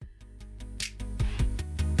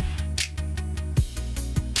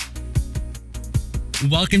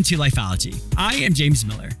Welcome to Lifeology. I am James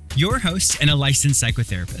Miller, your host and a licensed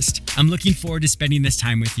psychotherapist. I'm looking forward to spending this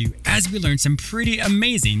time with you as we learn some pretty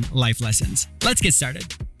amazing life lessons. Let's get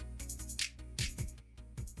started.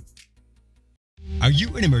 Are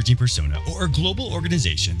you an emerging persona or a global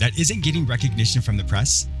organization that isn't getting recognition from the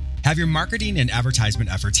press? Have your marketing and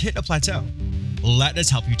advertisement efforts hit a plateau? Let us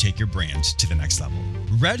help you take your brand to the next level.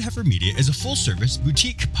 Red Heifer Media is a full-service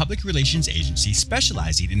boutique public relations agency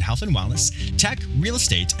specializing in health and wellness, tech, real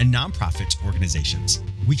estate, and nonprofit organizations.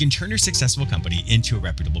 We can turn your successful company into a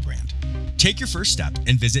reputable brand. Take your first step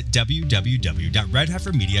and visit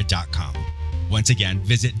www.redheifermedia.com. Once again,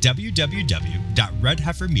 visit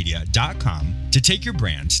www.redheifermedia.com to take your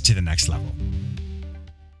brand to the next level.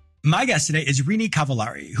 My guest today is Rini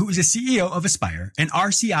Cavallari, who is the CEO of Aspire, an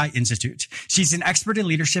RCI Institute. She's an expert in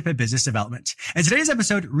leadership and business development. In today's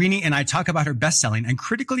episode, Rini and I talk about her best-selling and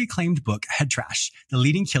critically acclaimed book, Head Trash, The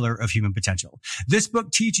Leading Killer of Human Potential. This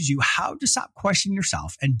book teaches you how to stop questioning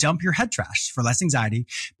yourself and dump your head trash for less anxiety,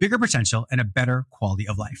 bigger potential, and a better quality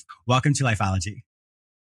of life. Welcome to Lifeology.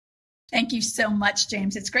 Thank you so much,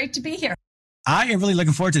 James. It's great to be here. I am really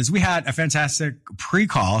looking forward to this. We had a fantastic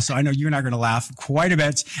pre-call, so I know you and I are going to laugh quite a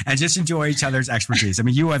bit and just enjoy each other's expertise. I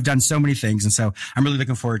mean, you have done so many things, and so I'm really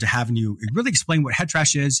looking forward to having you really explain what head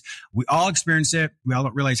trash is. We all experience it. We all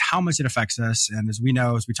don't realize how much it affects us. And as we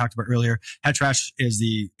know, as we talked about earlier, head trash is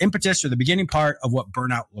the impetus or the beginning part of what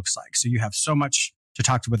burnout looks like. So you have so much to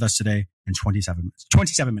talk with us today in 27 minutes.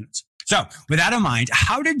 27 minutes. So with that in mind,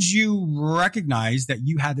 how did you recognize that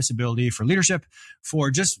you had this ability for leadership, for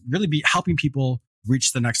just really be helping people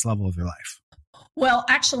reach the next level of their life? Well,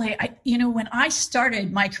 actually, when I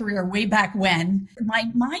started my career way back when, my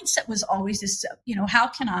mindset was always this, how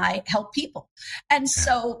can I help people? And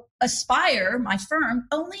so Aspire, my firm,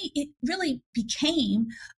 it really became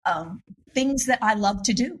things that I love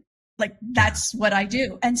to do. Like that's what I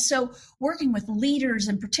do. And so working with leaders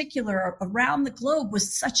in particular around the globe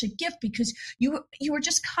was such a gift because you were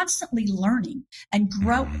just constantly learning and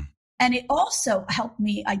growing. And it also helped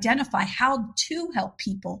me identify how to help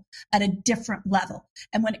people at a different level.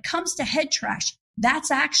 And when it comes to head trash, that's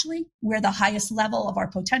actually where the highest level of our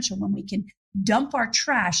potential, when we can dump our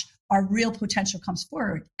trash, our real potential comes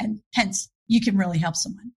forward. And hence you can really help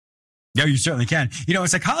someone. Yeah, you certainly can. In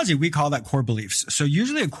psychology, we call that core beliefs. So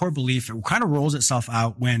usually a core belief, it kind of rolls itself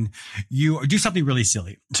out when you do something really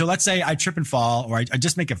silly. So let's say I trip and fall, or I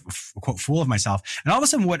just make a quote fool of myself. And all of a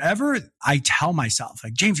sudden, whatever I tell myself,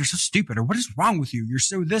 like, James, you're so stupid, or what is wrong with you? You're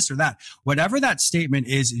so this or that. Whatever that statement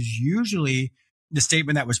is usually the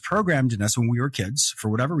statement that was programmed in us when we were kids. For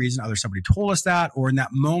whatever reason, either somebody told us that, or in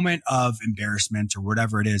that moment of embarrassment or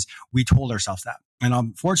whatever it is, we told ourselves that. And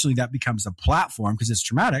unfortunately, that becomes the platform because it's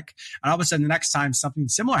traumatic. And all of a sudden, the next time something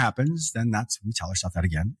similar happens, then we tell ourselves that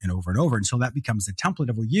again and over and over. And so that becomes the template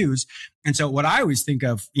that we use. And so what I always think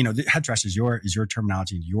of, the head trash is your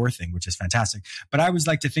terminology, your thing, which is fantastic. But I always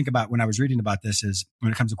like to think about when I was reading about this is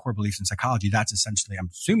when it comes to core beliefs in psychology, that's essentially, I'm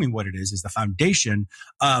assuming what it is the foundation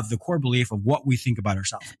of the core belief of what we think about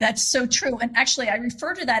ourselves. That's so true. And actually, I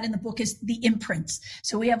refer to that in the book as the imprints.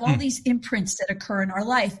 So we have all these imprints that occur in our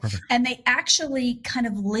life. Perfect. And they actually kind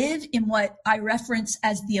of live in what I reference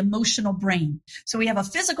as the emotional brain. So we have a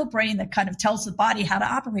physical brain that kind of tells the body how to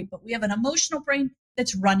operate, but we have an emotional brain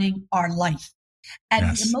that's running our life.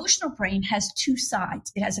 And the emotional brain has two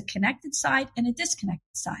sides. It has a connected side and a disconnected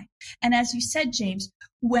side. And as you said, James,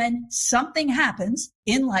 when something happens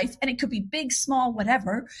in life, and it could be big, small,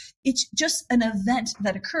 whatever, it's just an event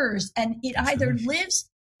that occurs, and it either lives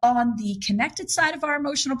on the connected side of our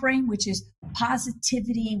emotional brain, which is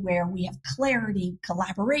positivity, where we have clarity,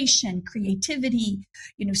 collaboration, creativity,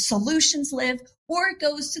 solutions live, or it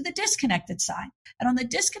goes to the disconnected side. And on the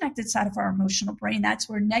disconnected side of our emotional brain, that's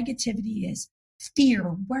where negativity is,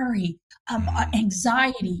 fear, worry,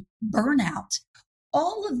 anxiety, burnout.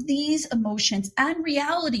 All of these emotions and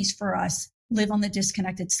realities for us live on the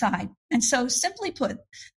disconnected side. And so simply put,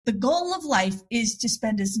 the goal of life is to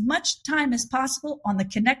spend as much time as possible on the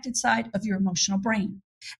connected side of your emotional brain.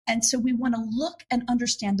 And so we want to look and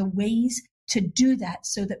understand the ways to do that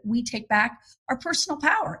so that we take back our personal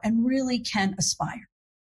power and really can aspire.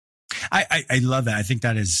 I love that. I think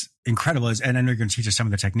that is incredible. And I know you're going to teach us some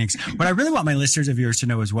of the techniques. What I really want my listeners and viewers to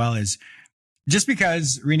know as well is just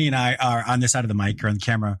because Rini and I are on this side of the mic or on the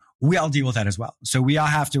camera, we all deal with that as well. So we all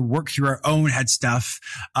have to work through our own head stuff.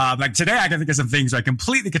 Like today, I can think of some things where I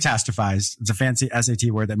completely catastrophized. It's a fancy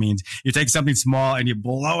SAT word that means you take something small and you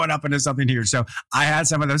blow it up into something huge. So I had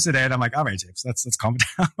some of those today and I'm like, all right, James, let's calm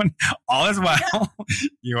down. All is well. Yeah.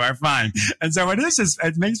 You are fine. And so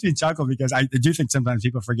it makes me chuckle because I do think sometimes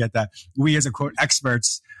people forget that we as a quote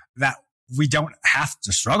experts, that we don't have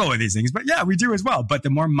to struggle with these things, but yeah, we do as well. But the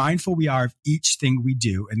more mindful we are of each thing we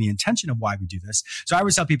do and the intention of why we do this. So I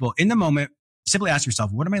always tell people in the moment, simply ask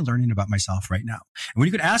yourself, what am I learning about myself right now? And when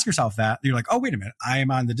you can ask yourself that, you're like, oh, wait a minute, I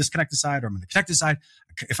am on the disconnected side or I'm on the connected side.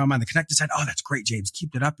 If I'm on the connected side, oh, that's great, James.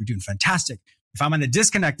 Keep it up. You're doing fantastic. If I'm on the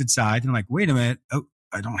disconnected side, then I'm like, wait a minute. Oh,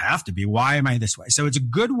 I don't have to be. Why am I this way? So it's a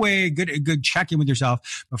good way, good check in with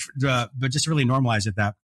yourself, but just really normalize it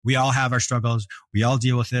that we all have our struggles. We all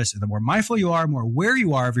deal with this. And the more mindful you are, more aware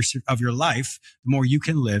you are of your life, the more you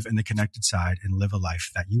can live in the connected side and live a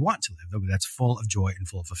life that you want to live, that's full of joy and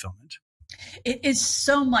full of fulfillment. It is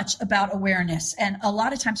so much about awareness. And a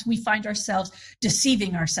lot of times we find ourselves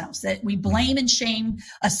deceiving ourselves, that we blame and shame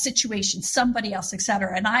a situation, somebody else, et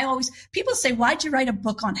cetera. And people say, why'd you write a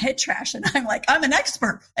book on head trash? And I'm like, I'm an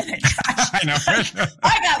expert at head trash. I know.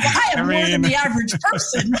 I am more than the average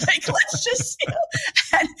person. Like, let's just,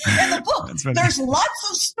 and in the book, there's lots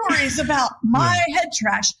of stories about my head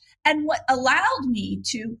trash. And what allowed me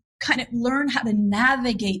to kind of learn how to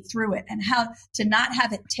navigate through it and how to not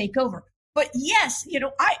have it take over. But yes,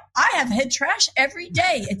 I have head trash every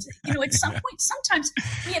day. It's, at some point, sometimes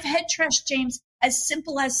we have head trash, James, as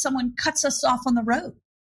simple as someone cuts us off on the road,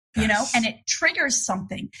 and it triggers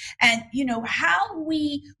something. And,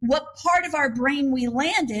 what part of our brain we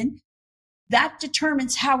land in, that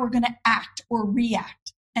determines how we're going to act or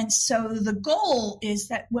react. And so the goal is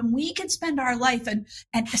that when we can spend our life and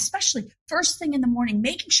especially first thing in the morning,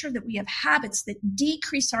 making sure that we have habits that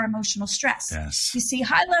decrease our emotional stress. Yes. You see,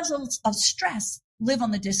 high levels of stress live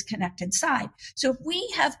on the disconnected side. So if we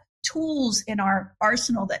have tools in our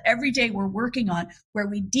arsenal that every day we're working on where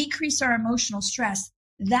we decrease our emotional stress,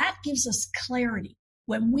 that gives us clarity.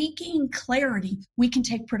 When we gain clarity, we can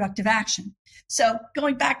take productive action. So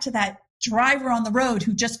going back to that driver on the road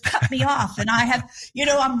who just cut me off, and I have,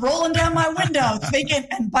 I'm rolling down my window thinking,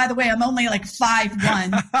 and by the way, I'm only like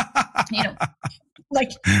 5'1",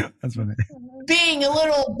 like that's funny. Being a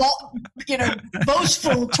little,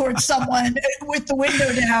 boastful towards someone with the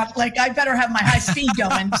window down, like I better have my high speed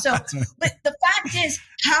going. So, but the fact is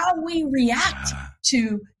how we react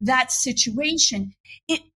to that situation,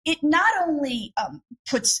 it not only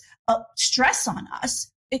puts stress on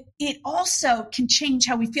us, it also can change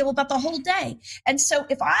how we feel about the whole day. And so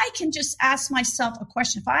if I can just ask myself a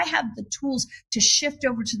question, if I have the tools to shift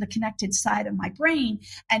over to the connected side of my brain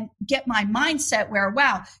and get my mindset where,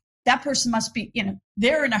 wow, that person must be,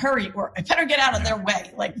 they're in a hurry, or I better get out of their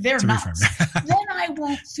way. Like they're nuts. Then I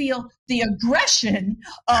won't feel the aggression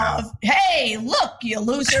of, hey, look, you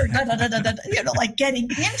loser, like getting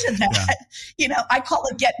into that. I call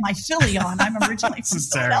it get my Philly on. I'm originally from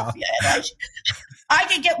Philadelphia. And I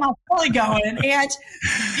can get my Philly going and,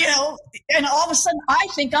 and all of a sudden I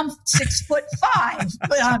think I'm 6'5",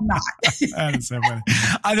 but I'm not. That is so funny.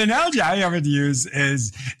 The analogy I ever use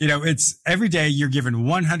is, it's every day you're given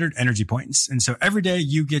 100 energy points. And so every day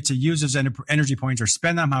you get to use those energy points or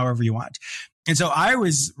spend them however you want. And so I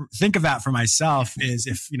always think of that for myself is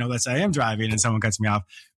if, let's say I am driving and someone cuts me off,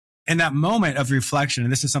 in that moment of reflection,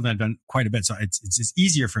 and this is something I've done quite a bit, so it's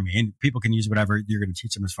easier for me, and people can use whatever you're going to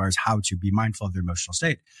teach them as far as how to be mindful of their emotional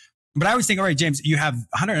state. But I always think, all right, James, you have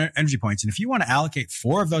 100 energy points, and if you want to allocate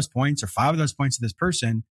 4 of those points or 5 of those points to this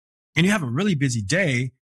person, and you have a really busy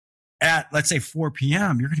day at, let's say, 4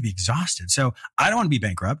 p.m., you're going to be exhausted. So I don't want to be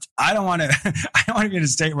bankrupt. I don't want to be in a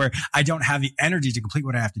state where I don't have the energy to complete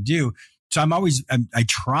what I have to do. So I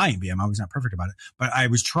try and be, I'm always not perfect about it, but I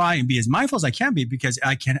was trying and be as mindful as I can be because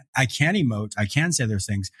I can emote. I can say those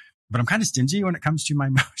things, but I'm kind of stingy when it comes to my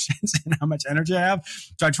emotions and how much energy I have.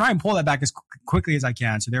 So I try and pull that back as quickly as I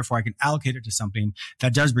can. So therefore I can allocate it to something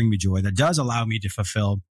that does bring me joy, that does allow me to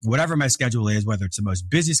fulfill whatever my schedule is, whether it's the most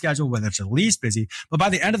busy schedule, whether it's the least busy. But by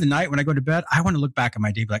the end of the night, when I go to bed, I want to look back at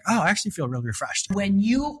my day and be like, oh, I actually feel really refreshed. When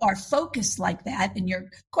you are focused like that and you're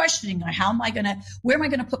questioning, where am I going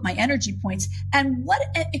to put my energy points and what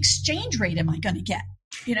exchange rate am I going to get?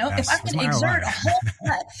 If I'm going to exert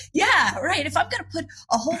if I'm going to put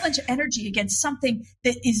a whole bunch of energy against something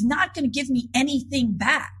that is not going to give me anything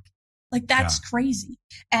back, like that's crazy.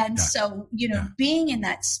 And so, being in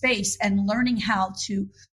that space and learning how to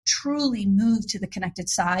truly move to the connected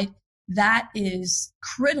side, that is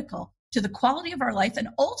critical to the quality of our life. And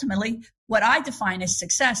ultimately, what I define as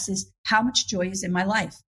success is how much joy is in my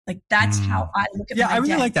life. Like that's how I look at my day. I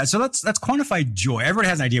really like that. So let's quantify joy. Everybody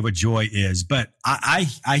has an idea what joy is, but I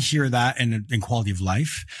hear that in quality of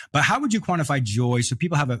life. But how would you quantify joy so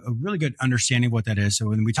people have a really good understanding of what that is? So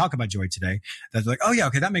when we talk about joy today, that's like, oh yeah,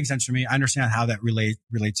 okay, that makes sense for me. I understand how that relates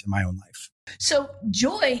in my own life. So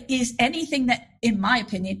joy is anything that, in my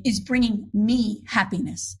opinion, is bringing me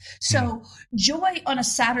happiness. So joy on a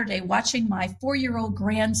Saturday, watching my 4-year-old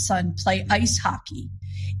grandson play ice hockey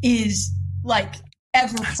is like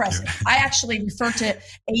ever present. I actually refer to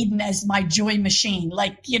Aiden as my joy machine.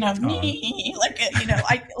 Like, me, I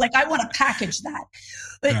want to package that.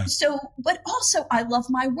 But also I love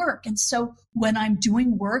my work. And so when I'm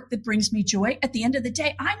doing work that brings me joy, at the end of the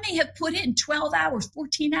day, I may have put in 12 hours,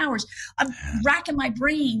 14 hours. I'm racking my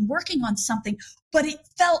brain, working on something, but it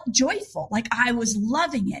felt joyful. Like I was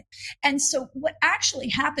loving it. And so what actually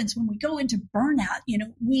happens when we go into burnout,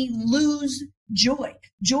 we lose joy.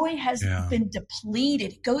 Joy has been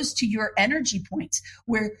depleted. It goes to your energy points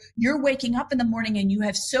where you're waking up in the morning and you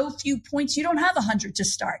have so few points. You don't have 100 to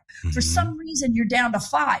start. For some reason, you're down to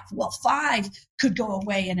 5. Well, 5 could go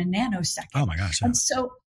away in a nanosecond. Oh my gosh. Yeah. And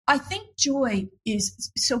so I think joy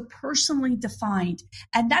is so personally defined.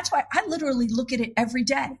 And that's why I literally look at it every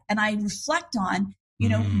day and I reflect on,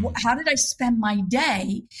 how did I spend my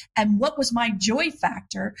day and what was my joy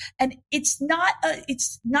factor? And it's not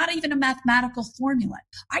even a mathematical formula.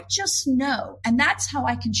 I just know. And that's how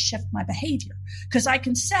I can shift my behavior because I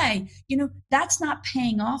can say, that's not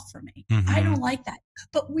paying off for me. I don't like that.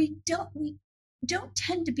 But we don't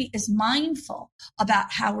tend to be as mindful about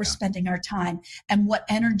how we're spending our time and what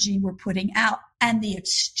energy we're putting out and the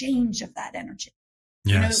exchange of that energy.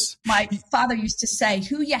 Yes. My father used to say,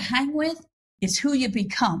 who you hang with is who you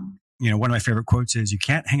become. One of my favorite quotes is, you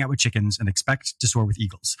can't hang out with chickens and expect to soar with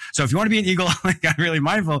eagles. So if you want to be an eagle, I'm really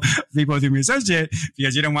mindful of people with whom you associate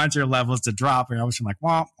because you don't want your levels to drop and you're always like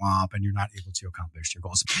womp womp and you're not able to accomplish your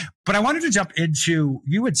goals. But I wanted to jump into,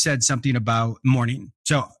 you had said something about morning.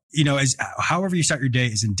 So, as however you start your day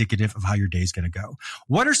is indicative of how your day is going to go.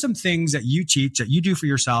 What are some things that you teach, that you do for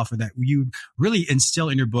yourself, or that you really instill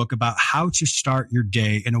in your book about how to start your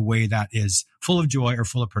day in a way that is full of joy or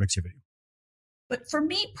full of productivity? But for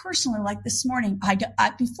me personally, like this morning,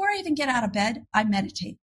 before I even get out of bed, I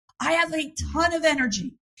meditate. I have a ton of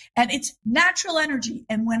energy and it's natural energy.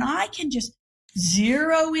 And when I can just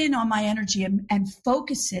zero in on my energy and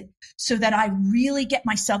focus it so that I really get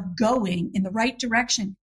myself going in the right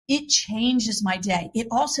direction, it changes my day. It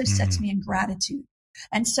also sets me in gratitude.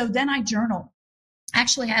 And so then I journal.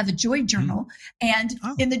 Actually, I have a joy journal. And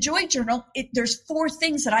in the joy journal, there's 4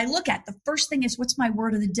 things that I look at. The first thing is, what's my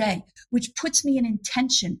word of the day, which puts me in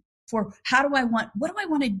intention for what do I want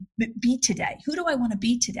to be today? Who do I want to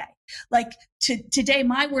be today? Like today,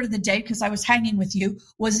 my word of the day, because I was hanging with you,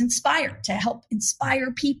 was inspire, to help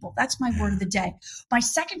inspire people. That's my word of the day. My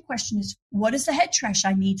second question is, what is the head trash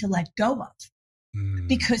I need to let go of?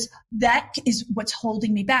 Because that is what's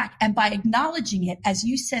holding me back. And by acknowledging it, as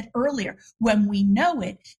you said earlier, when we know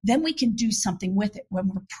it, then we can do something with it. When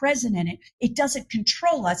we're present in it, it doesn't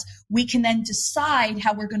control us. We can then decide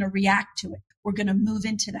how we're going to react to it. We're going to move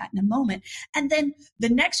into that in a moment. And then the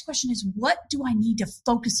next question is, what do I need to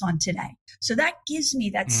focus on today? So that gives me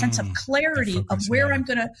that sense of clarity of where I'm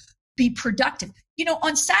going to be productive.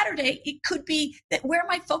 On Saturday, it could be that, where am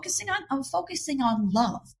I focusing on? I'm focusing on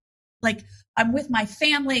love. Like, I'm with my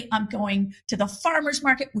family. I'm going to the farmer's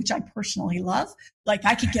market, which I personally love. Like,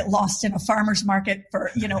 I could get lost in a farmer's market for,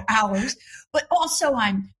 hours, but also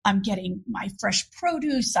I'm getting my fresh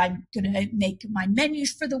produce. I'm going to make my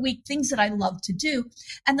menus for the week, things that I love to do.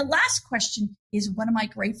 And the last question is, what am I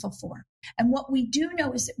grateful for? And what we do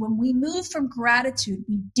know is that when we move from gratitude,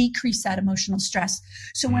 we decrease that emotional stress.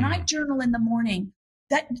 So when I journal in the morning,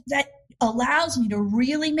 that allows me to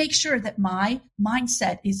really make sure that my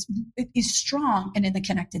mindset is strong and in the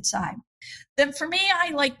connected side. Then for me,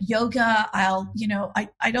 I like yoga.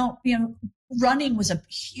 I don't, running was a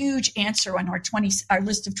huge answer on our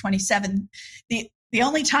list of 27. The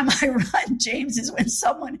only time I run, James, is when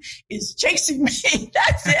someone is chasing me.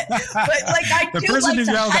 That's it. But the person who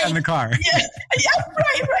yelled at in the car. Yeah,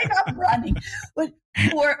 right. I'm running. But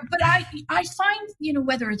I find,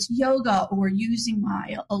 whether it's yoga or using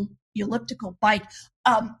my elliptical bike,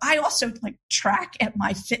 I also track at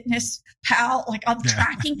my Fitness Pal, I'm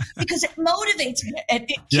tracking because it motivates me and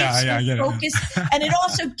it keeps me focused. And it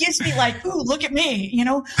also gives me ooh, look at me,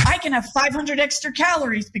 I can have 500 extra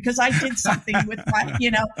calories because I did something with my,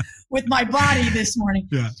 with my body this morning.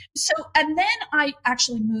 Yeah. So, and then I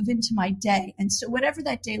actually move into my day. And so whatever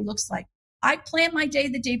that day looks like, I plan my day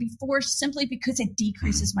the day before simply because it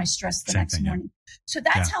decreases my stress the next morning. So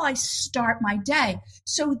that's how I start my day.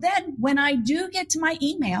 So then when I do get to my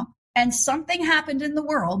email and something happened in the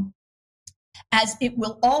world, as it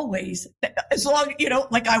will always, as long,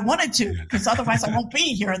 like I wanted to, because otherwise I won't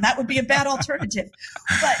be here and that would be a bad alternative.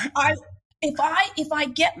 But if I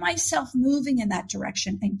get myself moving in that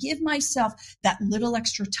direction and give myself that little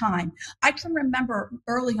extra time, I can remember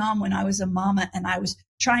early on when I was a mama and I was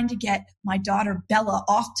trying to get my daughter Bella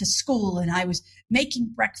off to school, and I was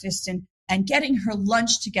making breakfast and getting her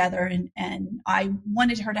lunch together. And I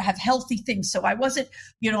wanted her to have healthy things. So I wasn't,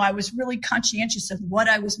 I was really conscientious of what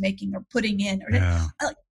I was making or putting in.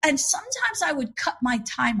 And sometimes I would cut my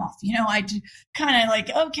time off. I'd kind of like,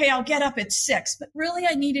 okay, I'll get up at 6, but really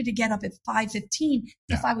I needed to get up at 5:15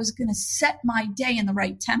 if I was going to set my day in the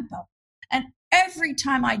right tempo. And every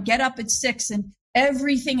time I'd get up at 6 and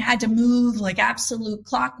everything had to move like absolute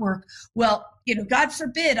clockwork, well, God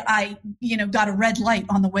forbid I, got a red light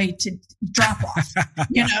on the way to drop off,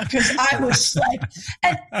 because I was like,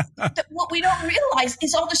 and what we don't realize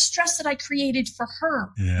is all the stress that I created for her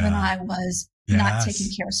when I was not taken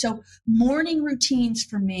care of. So morning routines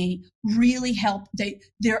for me really help.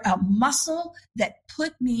 They're a muscle that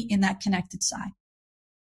put me in that connected side.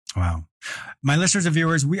 Wow. My listeners and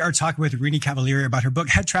viewers, we are talking with Rini Cavalieri about her book,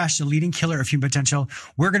 Head Trash, The Leading Killer of Human Potential.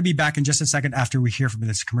 We're going to be back in just a second after we hear from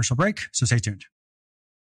this commercial break. So stay tuned.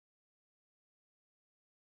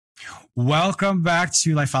 Welcome back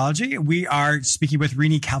to Lifeology. We are speaking with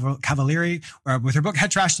Rini Cavalieri with her book,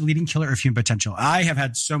 Head Trash, The Leading Killer of Human Potential.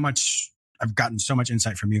 I've gotten so much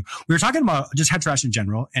insight from you. We were talking about just head trash in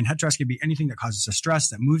general, and head trash can be anything that causes us stress,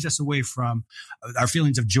 that moves us away from our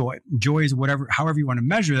feelings of joy. Joy is however you want to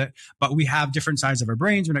measure it, but we have different sides of our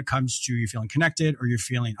brains when it comes to you feeling connected or you're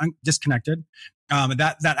feeling disconnected.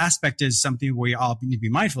 That aspect is something we all need to be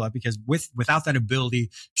mindful of, because without that ability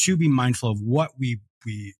to be mindful of what we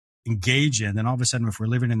engage in, then all of a sudden, if we're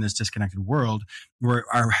living in this disconnected world where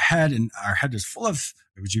our head is full of,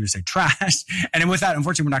 would you say, trash, and then with that,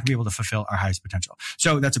 unfortunately, we're not going to be able to fulfill our highest potential.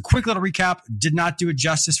 So that's a quick little recap. Did not do it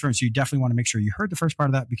justice for him, so you definitely want to make sure you heard the first part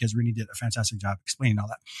of that, because Rini did a fantastic job explaining all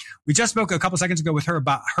that. We just spoke a couple seconds ago with her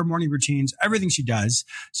about her morning routines, everything she does.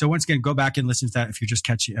 So once again, go back and listen to that if you're just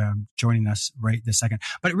joining us right this second.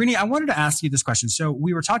 But Rini, I wanted to ask you this question. So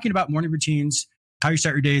we were talking about morning routines. How you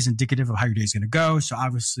start your day is indicative of how your day is going to go. So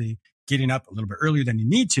obviously getting up a little bit earlier than you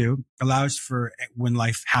need to allows for when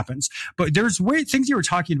life happens. But there's things you were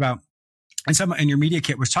talking about, and some in your media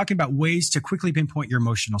kit was talking about ways to quickly pinpoint your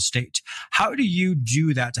emotional state. How do you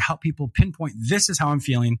do that to help people pinpoint, this is how I'm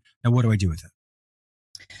feeling, and what do I do with it?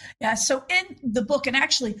 Yeah. So in the book, and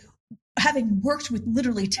actually having worked with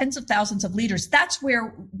literally tens of thousands of leaders, that's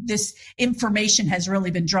where this information has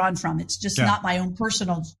really been drawn from. It's just not my own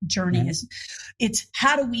personal journey. Mm-hmm. It's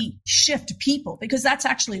how do we shift people? Because that's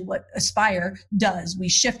actually what Aspire does. We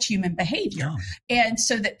shift human behavior, and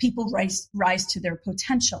so that people rise to their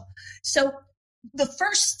potential. So the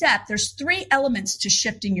first step, there's 3 elements to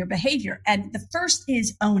shifting your behavior. And the first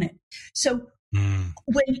is own it. So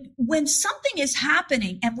when something is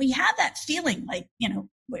happening and we have that feeling like,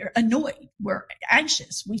 we're annoyed, we're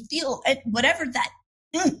anxious, we feel whatever that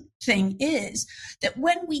thing is, that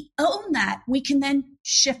when we own that, we can then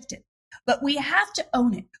shift it. But we have to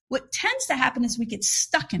own it. What tends to happen is we get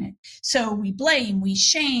stuck in it. So we blame, we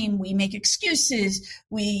shame, we make excuses,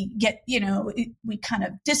 we get, we kind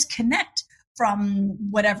of disconnect from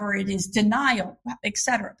whatever it is, denial,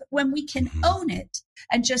 etc. But when we can own it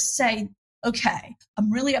and just say, okay,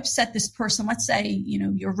 I'm really upset this person. Let's say,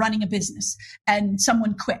 you're running a business and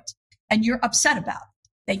someone quit and you're upset about it.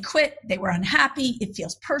 They quit. They were unhappy. It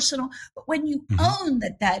feels personal. But when you own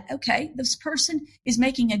that, okay, this person is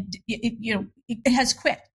making it has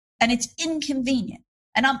quit and it's inconvenient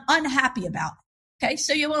and I'm unhappy about it. Okay.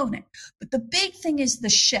 So you own it. But the big thing is the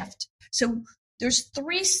shift. So there's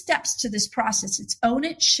 3 steps to this process. It's own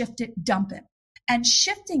it, shift it, dump it. And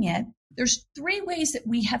shifting it, there's 3 ways that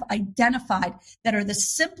we have identified that are the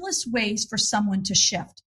simplest ways for someone to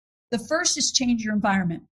shift. The first is change your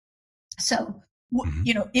environment. So,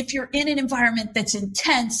 if you're in an environment that's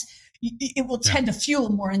intense, it will tend to fuel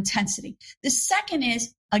more intensity. The second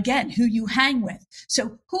is, again, who you hang with.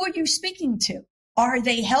 So who are you speaking to? Are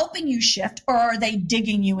they helping you shift, or are they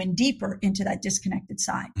digging you in deeper into that disconnected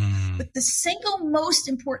side? But the single most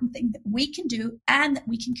important thing that we can do and that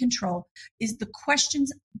we can control is the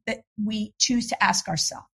questions that we choose to ask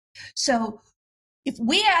ourselves. So if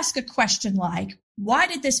we ask a question like, why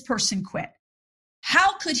did this person quit?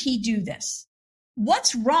 How could he do this?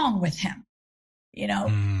 What's wrong with him?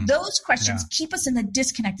 Those questions keep us in the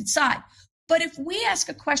disconnected side. But if we ask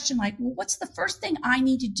a question like, well, what's the first thing I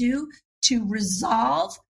need to do to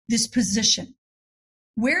resolve this position?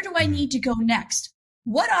 Where do I need to go next?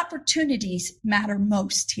 What opportunities matter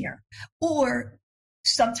most here? Or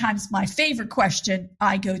sometimes my favorite question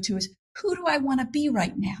I go to is, who do I want to be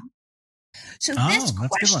right now? So this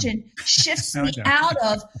question shifts me out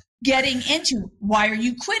of getting into, why are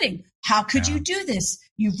you quitting? How could you do this?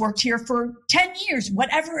 You've worked here for 10 years,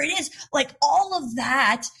 whatever it is, like all of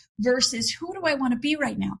that versus who do I want to be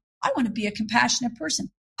right now? I want to be a compassionate person.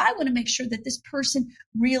 I want to make sure that this person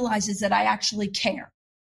realizes that I actually care,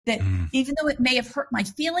 that even though it may have hurt my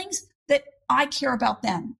feelings, that I care about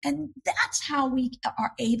them. And that's how we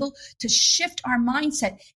are able to shift our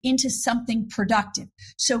mindset into something productive.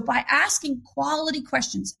 So by asking quality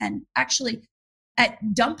questions, and actually at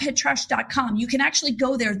dumpheadtrash.com, you can actually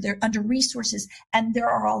go there under resources, and there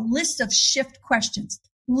are a list of shift questions.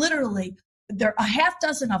 Literally, there are a half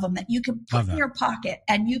dozen of them that you can put in your pocket,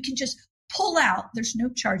 and you can just pull out. There's no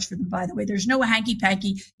charge for them, by the way. There's no hanky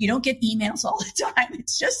panky. You don't get emails all the time.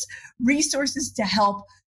 It's just resources to help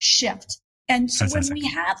shift. And so when we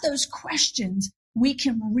have those questions, we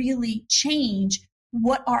can really change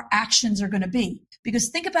what our actions are going to be. Because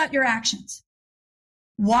think about your actions.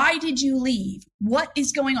 Why did you leave? What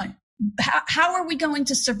is going on? How are we going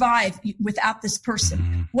to survive without this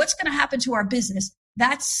person? What's going to happen to our business?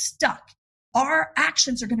 That's stuck. Our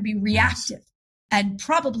actions are going to be reactive and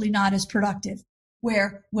probably not as productive.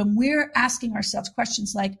 Where when we're asking ourselves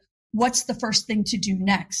questions like, what's the first thing to do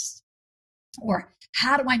next? Or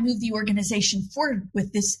how do I move the organization forward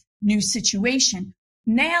with this new situation?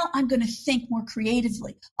 Now I'm going to think more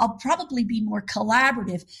creatively. I'll probably be more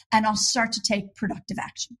collaborative, and I'll start to take productive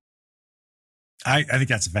action. I think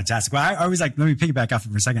that's fantastic. Well, I always like, let me piggyback off it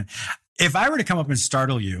for a second. If I were to come up and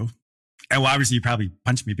startle you, and well, obviously you probably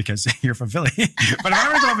punch me because you're from Philly, but if I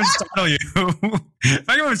were to come up and startle you,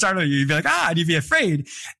 you'd be like, and you'd be afraid.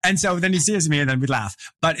 And so then you see us me and then we'd laugh.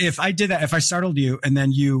 But if I did that, if I startled you and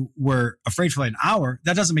then you were afraid for like an hour,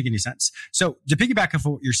 that doesn't make any sense. So to piggyback off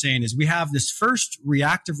what you're saying is we have this first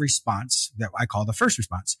reactive response that I call the first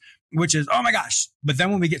response, which is, oh my gosh. But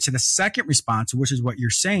then when we get to the second response, which is what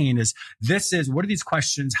you're saying is, what are these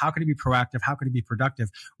questions? How can it be proactive? How can it be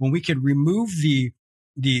productive? When we could remove the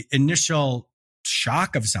initial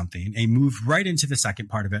shock of something and move right into the second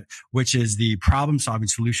part of it, which is the problem solving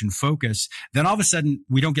solution focus, then all of a sudden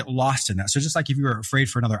we don't get lost in that. So just like if you were afraid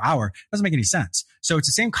for another hour, it doesn't make any sense. So it's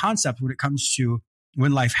the same concept when it comes to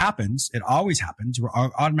when life happens. It always happens. We're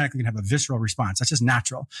automatically going to have a visceral response. That's just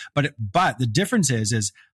natural. But the difference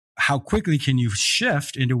is how quickly can you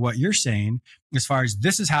shift into what you're saying as far as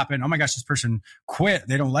this has happened. Oh my gosh, this person quit.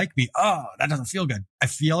 They don't like me. Oh, that doesn't feel good. I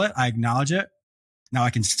feel it. I acknowledge it. Now I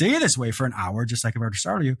can stay this way for an hour, just like if I were to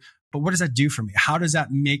startle you. But what does that do for me?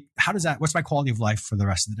 What's my quality of life for the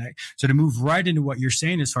rest of the day? So to move right into what you're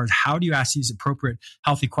saying, as far as how do you ask these appropriate,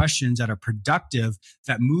 healthy questions that are productive,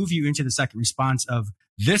 that move you into the second response of,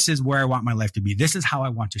 this is where I want my life to be. This is how I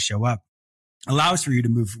want to show up, allows for you to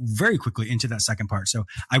move very quickly into that second part. So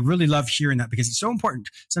I really love hearing that because it's so important.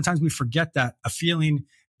 Sometimes we forget that a feeling,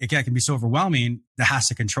 again, can be so overwhelming that has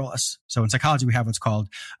to control us. So in psychology, we have what's called,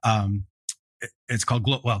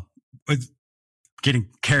 getting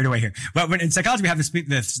carried away here. But when in psychology, we have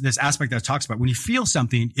this aspect that talks about when you feel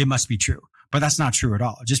something, it must be true. But that's not true at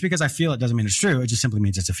all. Just because I feel it doesn't mean it's true. It just simply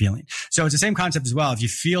means it's a feeling. So it's the same concept as well. If you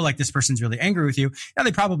feel like this person's really angry with you, yeah,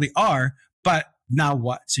 they probably are, but now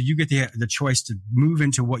what? So you get the choice to move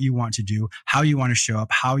into what you want to do, how you want to show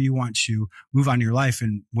up, how you want to move on in your life.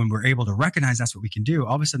 And when we're able to recognize that's what we can do,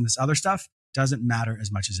 all of a sudden this other stuff doesn't matter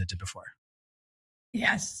as much as it did before.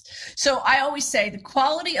 Yes. So I always say the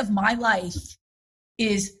quality of my life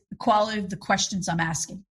is the quality of the questions I'm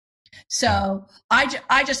asking. So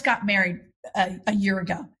I just got married a year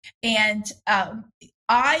ago, and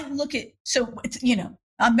I look at,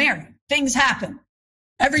 I'm married. Things happen.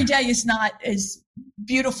 Every day is not as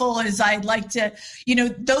beautiful as I'd like to.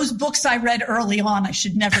 Those books I read early on, I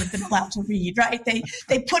should never have been allowed to read, right?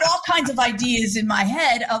 They put all kinds of ideas in my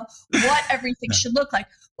head of what everything should look like.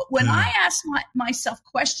 But when I ask myself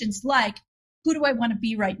questions like, who do I want to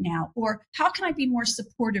be right now? Or how can I be more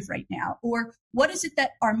supportive right now? Or what is it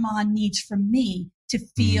that Armand needs from me to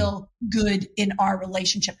feel good in our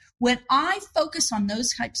relationship? When I focus on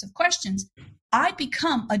those types of questions, I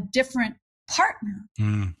become a different partner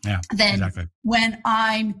than when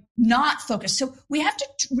I'm not focused. So we have to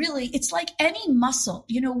really, it's like any muscle,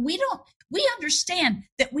 we understand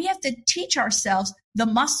that we have to teach ourselves the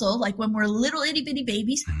muscle, like when we're little itty bitty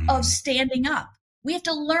babies, of standing up. We have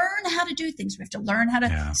to learn how to do things. We have to learn how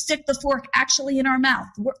to stick the fork actually in our mouth.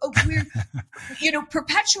 We're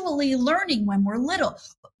perpetually learning when we're little.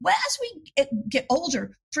 But as we get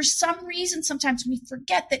older, for some reason, sometimes we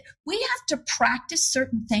forget that we have to practice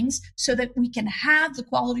certain things so that we can have the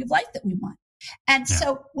quality of life that we want. And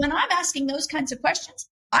so when I'm asking those kinds of questions,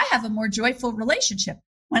 I have a more joyful relationship.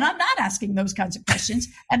 When I'm not asking those kinds of questions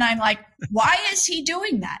and I'm like, why is he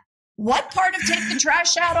doing that? What part of take the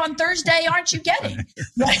trash out on Thursday aren't you getting?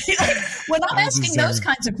 Right? Like, when I'm asking those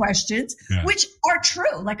kinds of questions, which are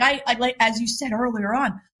true, like I like, as you said earlier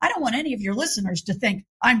on, I don't want any of your listeners to think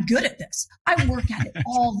I'm good at this. I work at it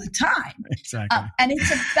all the time. Exactly. And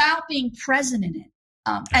it's about being present in it.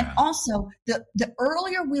 And also the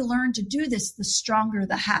earlier we learn to do this, the stronger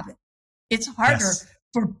the habit. It's harder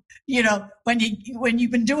for, when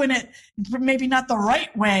you've been doing it maybe not the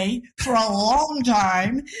right way for a long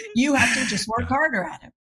time, you have to just work harder at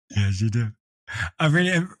it. Yes, you do.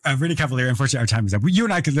 Rini Cavaliere, unfortunately, our time is up. You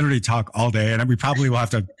and I could literally talk all day, and we probably will have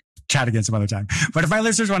to chat again some other time. But if my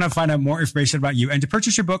listeners want to find out more information about you and to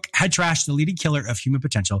purchase your book, Head Trash, The Leading Killer of Human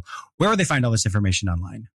Potential, where would they find all this information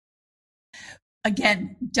online?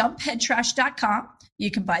 Again, dumpheadtrash.com. You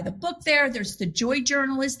can buy the book there. There's the Joy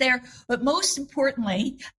Journal is there. But most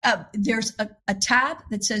importantly, there's a tab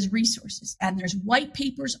that says resources, and there's white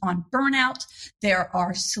papers on burnout. There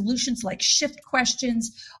are solutions like shift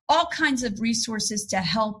questions, all kinds of resources to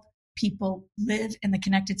help people live in the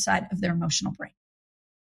connected side of their emotional brain.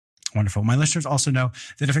 Wonderful. My listeners also know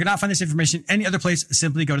that if I cannot find this information any other place,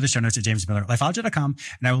 simply go to the show notes at jamesmillerlifeology.com,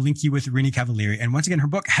 and I will link you with Rini Cavaliere. And once again, her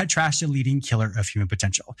book, Head Trash, The Leading Killer of Human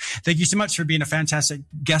Potential. Thank you so much for being a fantastic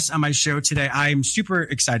guest on my show today. I'm super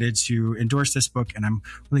excited to endorse this book, and I'm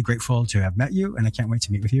really grateful to have met you, and I can't wait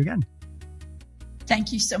to meet with you again.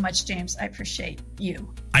 Thank you so much, James. I appreciate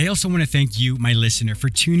you. I also want to thank you, my listener, for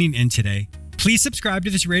tuning in today. Please subscribe to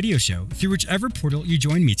this radio show through whichever portal you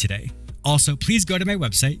join me today. Also, please go to my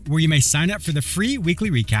website where you may sign up for the free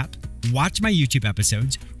weekly recap, watch my YouTube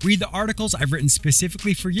episodes, read the articles I've written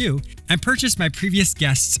specifically for you, and purchase my previous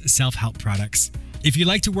guests' self-help products. If you'd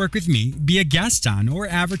like to work with me, be a guest on, or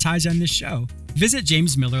advertise on this show, visit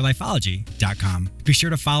jamesmillerlifeology.com. Be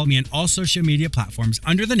sure to follow me on all social media platforms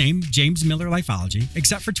under the name James Miller Lifeology,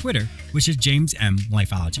 except for Twitter, which is James M.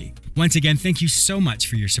 Lifeology. Once again, thank you so much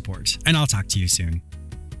for your support, and I'll talk to you soon.